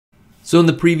So in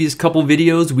the previous couple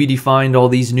videos, we defined all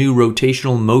these new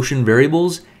rotational motion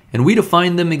variables, and we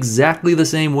defined them exactly the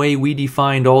same way we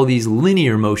defined all these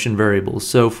linear motion variables.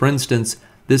 So for instance,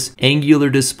 this angular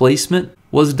displacement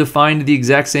was defined the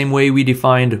exact same way we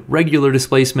defined regular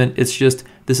displacement. It's just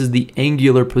this is the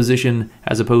angular position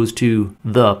as opposed to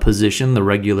the position, the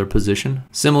regular position.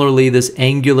 Similarly, this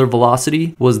angular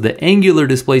velocity was the angular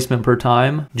displacement per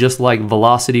time, just like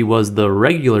velocity was the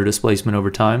regular displacement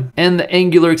over time. And the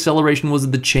angular acceleration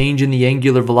was the change in the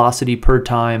angular velocity per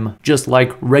time, just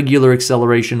like regular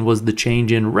acceleration was the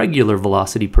change in regular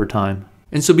velocity per time.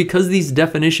 And so because these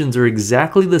definitions are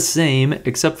exactly the same,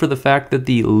 except for the fact that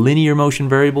the linear motion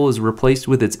variable is replaced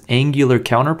with its angular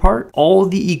counterpart, all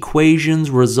the equations,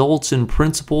 results, and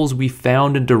principles we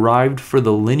found and derived for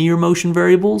the linear motion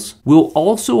variables will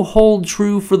also hold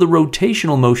true for the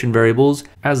rotational motion variables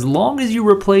as long as you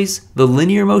replace the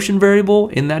linear motion variable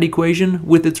in that equation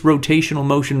with its rotational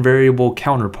motion variable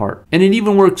counterpart. And it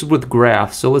even works with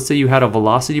graphs. So let's say you had a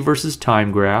velocity versus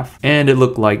time graph, and it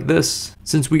looked like this.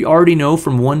 Since we already know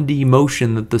from 1D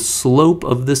motion that the slope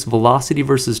of this velocity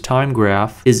versus time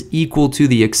graph is equal to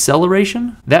the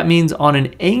acceleration, that means on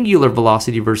an angular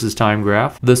velocity versus time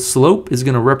graph, the slope is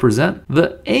going to represent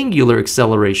the angular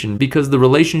acceleration because the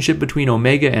relationship between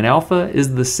omega and alpha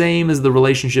is the same as the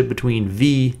relationship between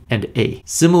v and a.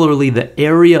 Similarly, the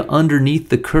area underneath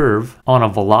the curve on a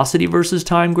velocity versus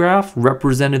time graph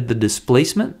represented the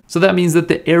displacement. So that means that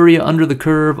the area under the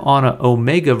curve on an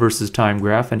omega versus time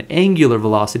graph, an angular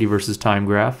velocity versus time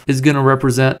graph, is going to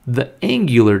represent the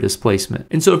angular displacement.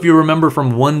 And so if you remember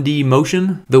from 1D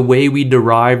motion, the way we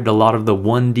derived a lot of the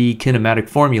 1D kinematic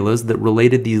formulas that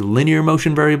related these linear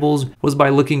motion variables was by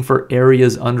looking for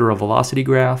areas under a velocity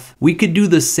graph. We could do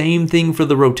the same thing for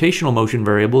the rotational motion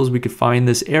variables. We could find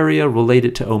this area, relate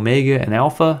it to omega and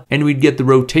alpha, and we'd get the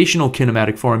rotational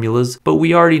kinematic formulas. But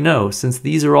we already know, since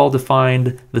these are all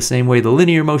defined the same way the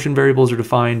linear motion variables are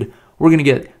defined, we're going to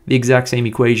get the exact same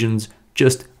equations,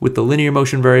 just with the linear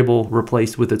motion variable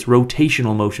replaced with its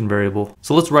rotational motion variable.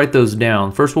 So let's write those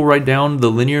down. First, we'll write down the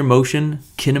linear motion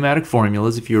kinematic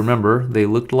formulas. If you remember, they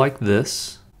looked like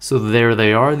this. So there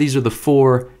they are. These are the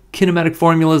four kinematic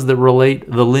formulas that relate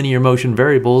the linear motion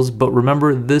variables. But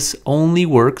remember, this only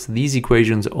works, these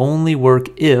equations only work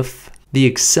if the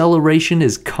acceleration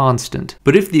is constant.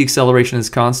 But if the acceleration is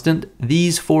constant,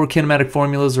 these four kinematic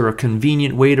formulas are a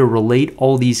convenient way to relate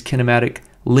all these kinematic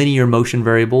linear motion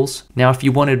variables. Now, if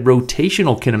you wanted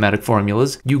rotational kinematic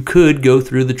formulas, you could go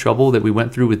through the trouble that we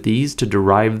went through with these to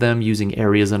derive them using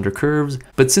areas under curves.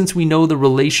 But since we know the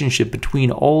relationship between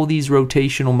all these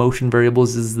rotational motion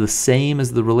variables is the same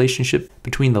as the relationship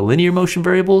between the linear motion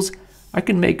variables, I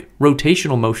can make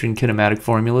rotational motion kinematic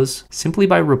formulas simply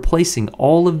by replacing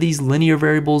all of these linear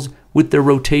variables with their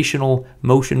rotational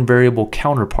motion variable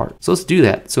counterpart. So let's do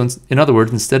that. So in other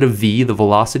words, instead of v, the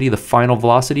velocity, the final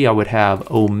velocity, I would have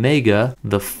omega,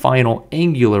 the final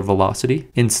angular velocity.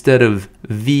 Instead of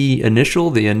v initial,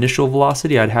 the initial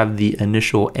velocity, I'd have the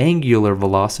initial angular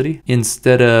velocity.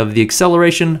 Instead of the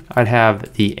acceleration, I'd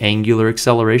have the angular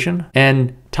acceleration.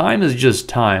 And time is just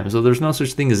time, so there's no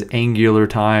such thing as angular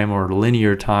time or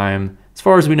linear time. As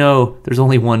far as we know, there's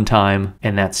only one time,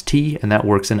 and that's t, and that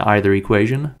works in either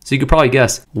equation. So you could probably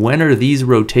guess, when are these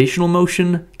rotational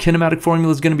motion kinematic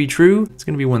formulas going to be true? It's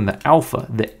going to be when the alpha,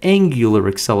 the angular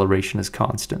acceleration, is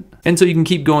constant. And so you can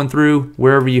keep going through.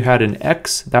 Wherever you had an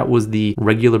x, that was the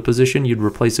regular position, you'd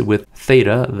replace it with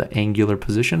theta, the angular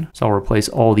position. So I'll replace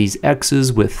all these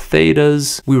x's with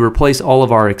thetas. We replace all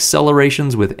of our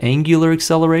accelerations with angular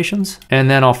accelerations. And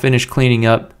then I'll finish cleaning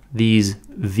up these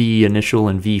v initial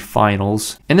and v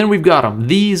finals. And then we've got them.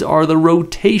 These are the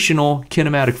rotational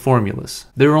kinematic formulas.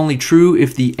 They're only true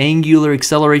if the angular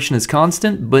acceleration is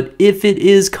constant, but if it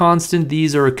is constant,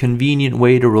 these are a convenient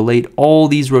way to relate all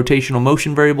these rotational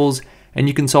motion variables, and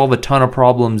you can solve a ton of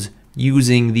problems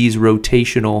using these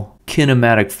rotational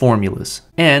kinematic formulas.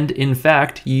 And in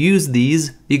fact, you use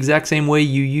these the exact same way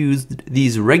you used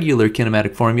these regular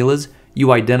kinematic formulas.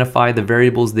 You identify the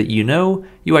variables that you know,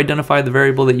 you identify the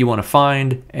variable that you want to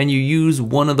find, and you use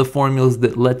one of the formulas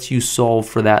that lets you solve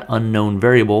for that unknown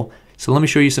variable. So let me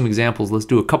show you some examples. Let's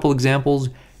do a couple examples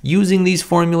using these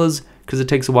formulas because it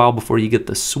takes a while before you get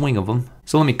the swing of them.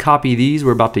 So let me copy these.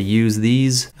 We're about to use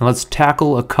these, and let's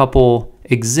tackle a couple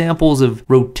examples of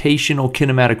rotational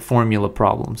kinematic formula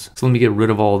problems. So let me get rid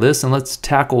of all this and let's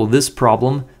tackle this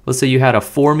problem. Let's say you had a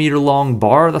 4-meter long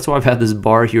bar. That's why I've had this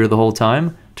bar here the whole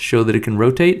time, to show that it can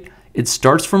rotate. It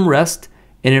starts from rest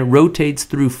and it rotates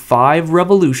through 5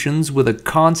 revolutions with a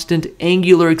constant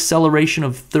angular acceleration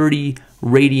of 30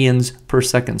 radians per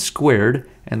second squared.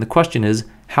 And the question is,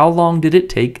 how long did it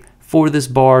take for this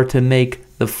bar to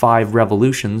make the 5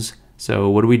 revolutions. So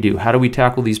what do? How do we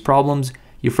tackle these problems?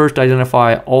 You first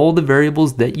identify all the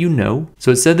variables that you know.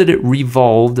 So it said that it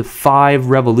revolved 5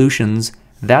 revolutions.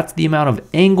 That's the amount of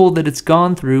angle that it's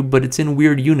gone through, but it's in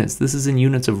weird units. This is in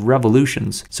units of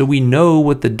revolutions. So we know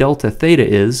what the delta theta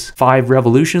is, 5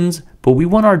 revolutions, but we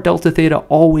want our delta theta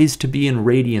always to be in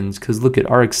radians, because look at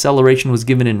our acceleration was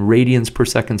given in radians per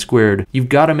second squared. You've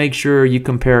got to make sure you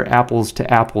compare apples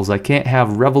to apples. I can't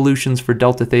have revolutions for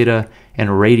delta theta and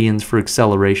radians for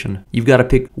acceleration. You've got to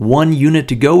pick one unit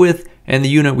to go with, and the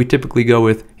unit we typically go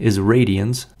with is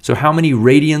radians. So how many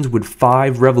radians would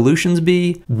 5 revolutions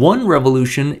be? 1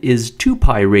 revolution is 2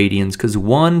 pi radians, because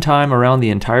 1 time around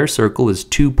the entire circle is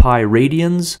 2 pi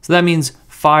radians. So that means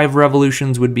 5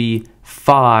 revolutions would be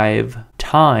 5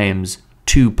 times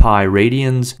 2 pi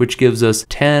radians, which gives us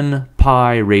 10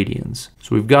 pi radians.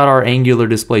 So we've got our angular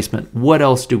displacement. What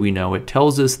else do we know? It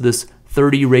tells us this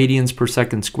 30 radians per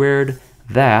second squared.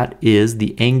 That is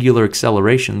the angular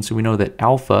acceleration. So we know that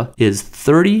alpha is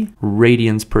 30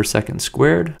 radians per second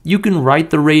squared. You can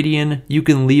write the radian, you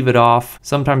can leave it off.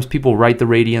 Sometimes people write the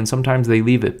radian, sometimes they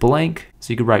leave it blank.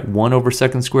 So you could write 1 over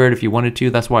second squared if you wanted to.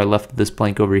 That's why I left this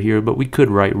blank over here, but we could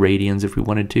write radians if we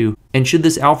wanted to. And should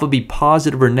this alpha be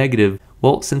positive or negative?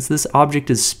 Well, since this object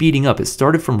is speeding up, it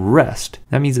started from rest.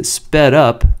 That means it sped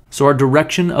up. So our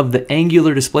direction of the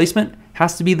angular displacement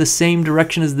has to be the same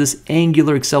direction as this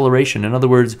angular acceleration. In other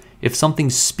words, if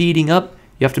something's speeding up,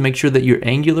 you have to make sure that your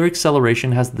angular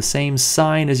acceleration has the same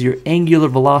sign as your angular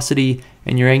velocity,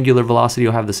 and your angular velocity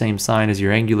will have the same sign as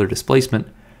your angular displacement.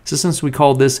 So since we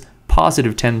called this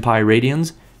positive 10 pi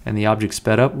radians, and the object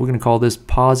sped up, we're going to call this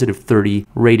positive 30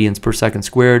 radians per second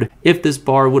squared. If this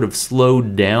bar would have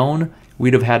slowed down,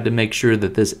 we'd have had to make sure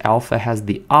that this alpha has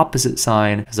the opposite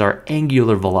sign as our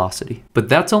angular velocity. But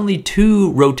that's only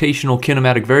 2 rotational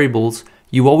kinematic variables.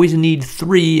 You always need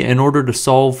 3 in order to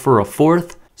solve for a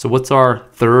 4th. So what's our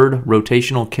 3rd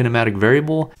rotational kinematic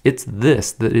variable? It's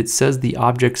this, that it says the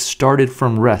object started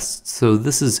from rest. So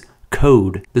this is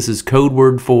code. This is code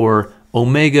word for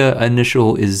omega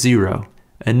initial is 0.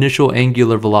 Initial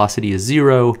angular velocity is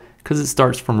 0 because it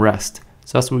starts from rest.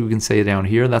 So that's what we can say down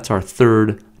here. That's our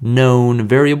 3rd known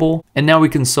variable. And now we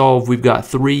can solve, we've got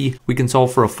 3, we can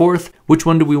solve for a 4th. Which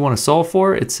one do we want to solve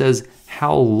for? It says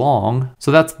how long.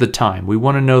 So that's the time. We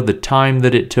want to know the time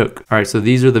that it took. All right, so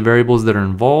these are the variables that are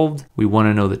involved. We want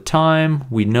to know the time.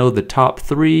 We know the top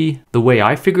 3. The way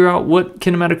I figure out what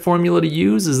kinematic formula to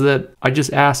use is that I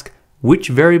just ask which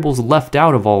variable's left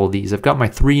out of all of these. I've got my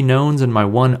 3 knowns and my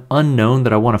 1 unknown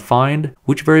that I want to find.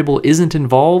 Which variable isn't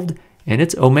involved? And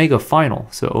it's omega final.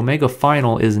 So omega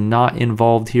final is not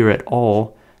involved here at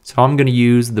all. So I'm going to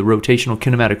use the rotational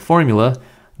kinematic formula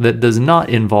that does not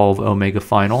involve omega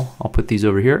final. I'll put these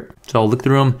over here. So I'll look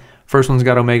through them. First one's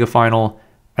got omega final.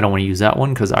 I don't want to use that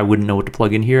one because I wouldn't know what to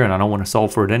plug in here and I don't want to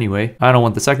solve for it anyway. I don't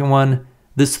want the second one.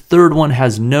 This 3rd one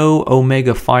has no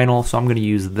omega final, so I'm going to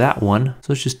use that one. So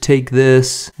let's just take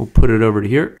this, we'll put it over to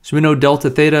here. So we know delta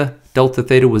theta. Delta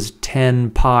theta was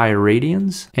 10 pi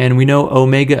radians. And we know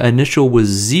omega initial was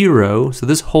 0. So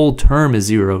this whole term is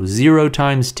 0. 0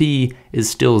 times t is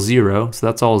still 0. So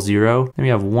that's all 0. Then we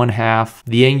have 1/2.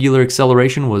 The angular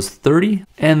acceleration was 30.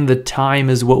 And the time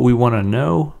is what we want to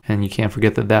know. And you can't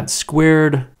forget that that's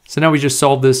squared. So now we just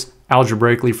solve this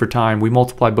algebraically for time. We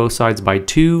multiply both sides by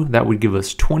 2. That would give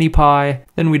us 20 pi.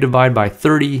 Then we divide by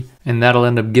 30. And that'll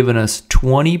end up giving us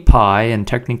 20 pi. And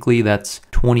technically that's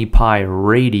 20 pi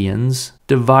radians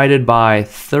divided by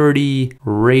 30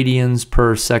 radians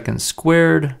per second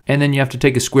squared. And then you have to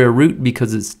take a square root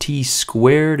because it's t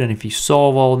squared. And if you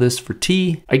solve all this for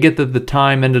t, I get that the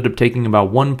time ended up taking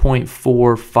about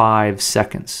 1.45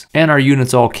 seconds. And our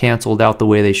units all canceled out the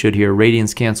way they should here.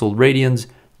 Radians canceled radians.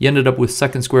 You ended up with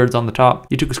second squareds on the top.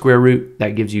 You took a square root,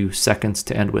 that gives you seconds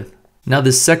to end with. Now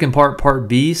this second part, part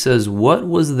B, says what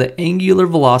was the angular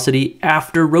velocity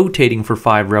after rotating for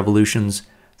 5 revolutions?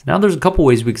 So now there's a couple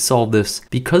ways we could solve this.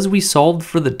 Because we solved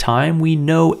for the time, we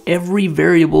know every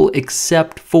variable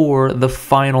except for the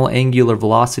final angular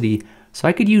velocity. So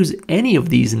I could use any of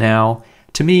these now.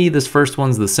 To me, this first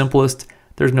one's the simplest.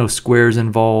 There's no squares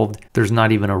involved. There's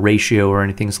not even a ratio or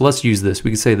anything. So let's use this.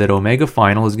 We can say that omega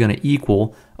final is going to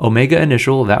equal omega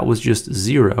initial, that was just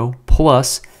 0,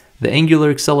 plus the angular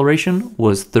acceleration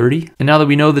was 30. And now that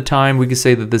we know the time, we can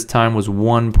say that this time was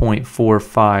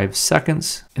 1.45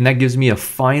 seconds. And that gives me a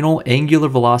final angular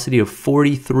velocity of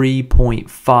 43.5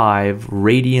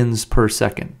 radians per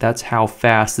second. That's how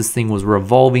fast this thing was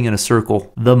revolving in a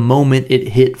circle the moment it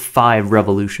hit 5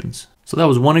 revolutions. So that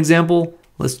was one example.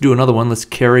 Let's do another one. Let's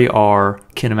carry our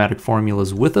kinematic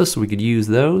formulas with us so we could use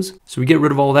those. So we get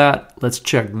rid of all that. Let's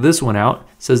check this one out.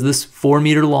 It says this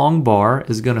 4-meter long bar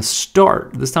is going to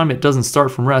start. This time it doesn't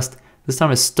start from rest. This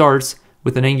time it starts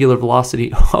with an angular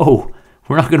velocity. Oh,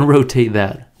 we're not going to rotate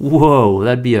that. Whoa,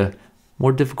 that'd be a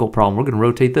more difficult problem. We're going to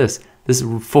rotate this. This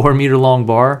 4-meter long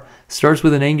bar starts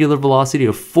with an angular velocity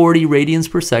of 40 radians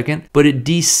per second, but it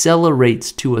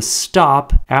decelerates to a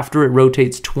stop after it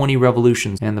rotates 20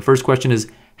 revolutions. And the first question is,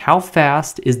 how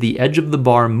fast is the edge of the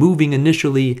bar moving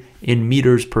initially in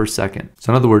meters per second?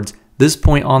 So in other words, this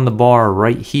point on the bar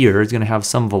right here is going to have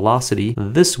some velocity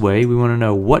this way. We want to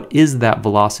know, what is that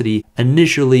velocity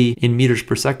initially in meters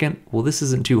per second? Well, this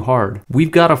isn't too hard. We've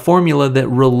got a formula that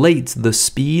relates the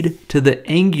speed to the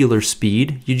angular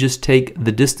speed. You just take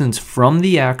the distance from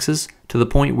the axis to the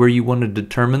point where you want to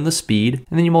determine the speed,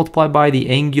 and then you multiply by the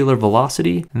angular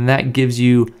velocity, and that gives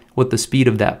you what the speed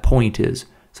of that point is.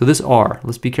 So this r,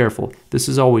 let's be careful. This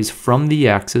is always from the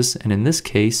axis, and in this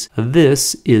case,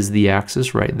 this is the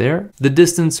axis right there. The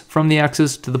distance from the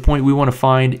axis to the point we want to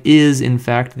find is, in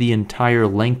fact, the entire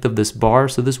length of this bar,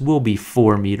 so this will be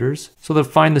 4 meters. So to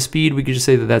find the speed, we could just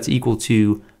say that that's equal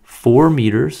to 4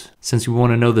 meters, since we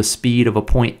want to know the speed of a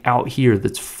point out here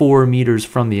that's 4 meters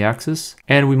from the axis.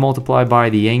 And we multiply by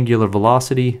the angular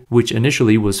velocity, which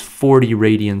initially was 40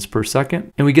 radians per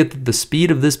second. And we get that the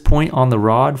speed of this point on the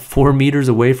rod, 4 meters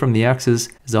away from the axis,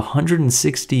 is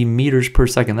 160 meters per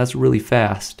second. That's really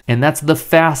fast. And that's the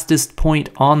fastest point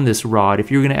on this rod. If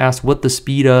you're going to ask what the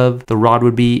speed of the rod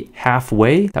would be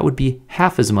halfway, that would be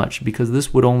half as much, because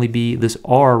this would only be, this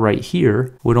r right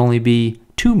here would only be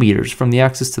 2 meters. From the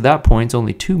axis to that point, it's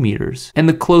only 2 meters. And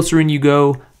the closer in you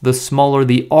go, the smaller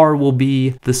the r will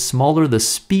be, the smaller the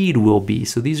speed will be.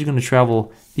 So these are going to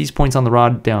travel, these points on the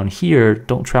rod down here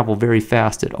don't travel very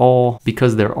fast at all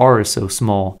because their r is so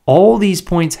small. All these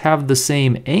points have the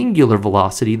same angular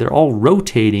velocity. They're all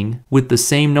rotating with the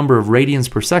same number of radians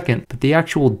per second, but the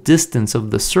actual distance of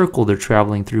the circle they're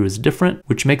traveling through is different,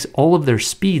 which makes all of their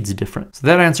speeds different. So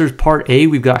that answers part A.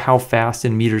 We've got how fast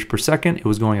in meters per second. It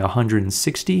was going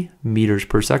 160 meters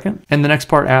per second. And the next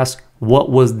part asks,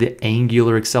 what was the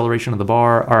angular acceleration of the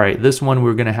bar? All right, this one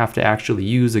we're going to have to actually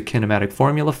use a kinematic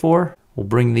formula for. We'll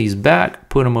bring these back,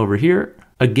 put them over here.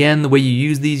 Again, the way you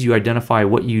use these, you identify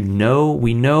what you know.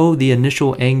 We know the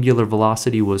initial angular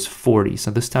velocity was 40.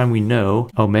 So this time we know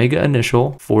omega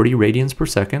initial, 40 radians per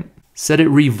second. Said it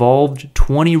revolved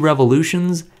 20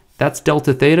 revolutions. That's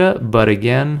delta theta, but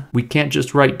again, we can't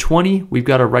just write 20. We've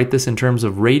got to write this in terms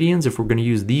of radians. If we're going to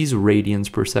use these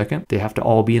radians per second, they have to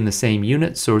all be in the same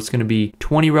unit. So it's going to be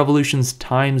 20 revolutions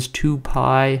times 2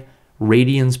 pi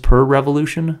radians per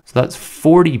revolution. So that's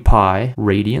 40 pi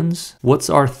radians. What's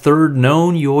our third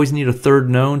known? You always need a third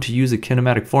known to use a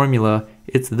kinematic formula.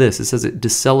 It's this. It says it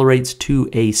decelerates to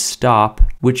a stop,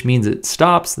 which means it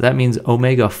stops. That means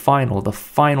omega final. The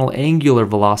final angular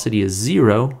velocity is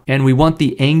 0. And we want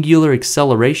the angular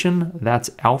acceleration. That's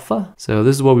alpha. So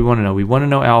this is what we want to know. We want to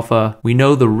know alpha. We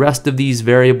know the rest of these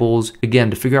variables. Again,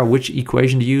 to figure out which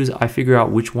equation to use, I figure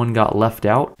out which one got left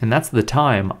out. And that's the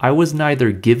time. I was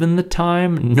neither given the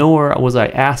time, nor was I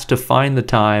asked to find the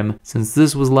time. Since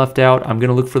this was left out, I'm going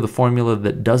to look for the formula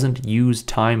that doesn't use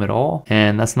time at all.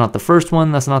 And that's not the first one.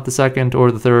 That's not the second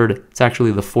or the third. It's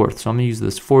actually the fourth. So I'm going to use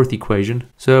this fourth equation.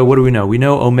 So what do we know? We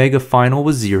know omega final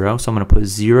was 0. So I'm going to put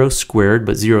 0 squared,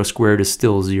 but 0 squared is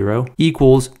still 0,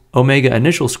 equals omega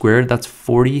initial squared. That's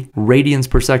 40 radians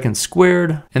per second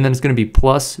squared. And then it's going to be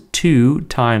plus 2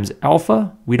 times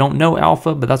alpha. We don't know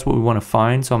alpha, but that's what we want to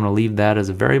find. So I'm going to leave that as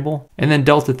a variable. And then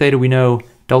delta theta, we know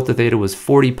delta theta was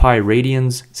 40 pi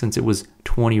radians since it was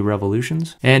 20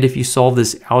 revolutions. And if you solve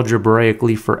this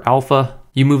algebraically for alpha,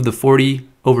 you move the 40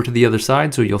 over to the other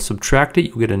side, so you'll subtract it.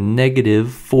 You'll get a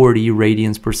negative 40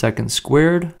 radians per second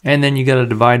squared. And then you got to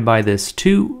divide by this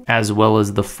 2, as well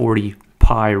as the 40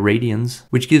 pi radians,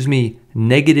 which gives me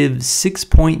negative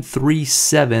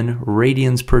 6.37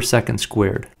 radians per second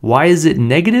squared. Why is it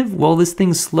negative? Well, this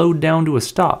thing slowed down to a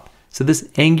stop. So this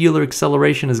angular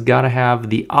acceleration has got to have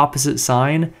the opposite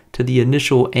sign to the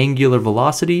initial angular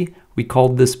velocity. We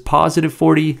called this positive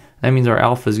 40. That means our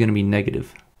alpha is going to be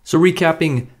negative. So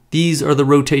recapping, these are the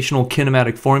rotational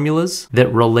kinematic formulas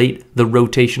that relate the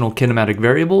rotational kinematic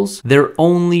variables. They're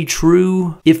only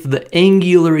true if the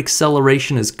angular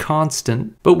acceleration is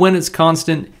constant, but when it's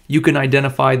constant, you can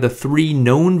identify the 3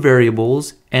 known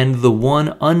variables and the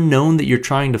 1 unknown that you're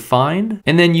trying to find,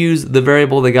 and then use the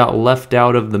variable that got left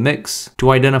out of the mix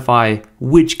to identify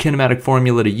which kinematic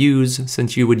formula to use,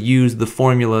 since you would use the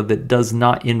formula that does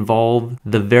not involve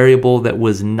the variable that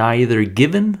was neither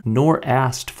given nor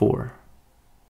asked for.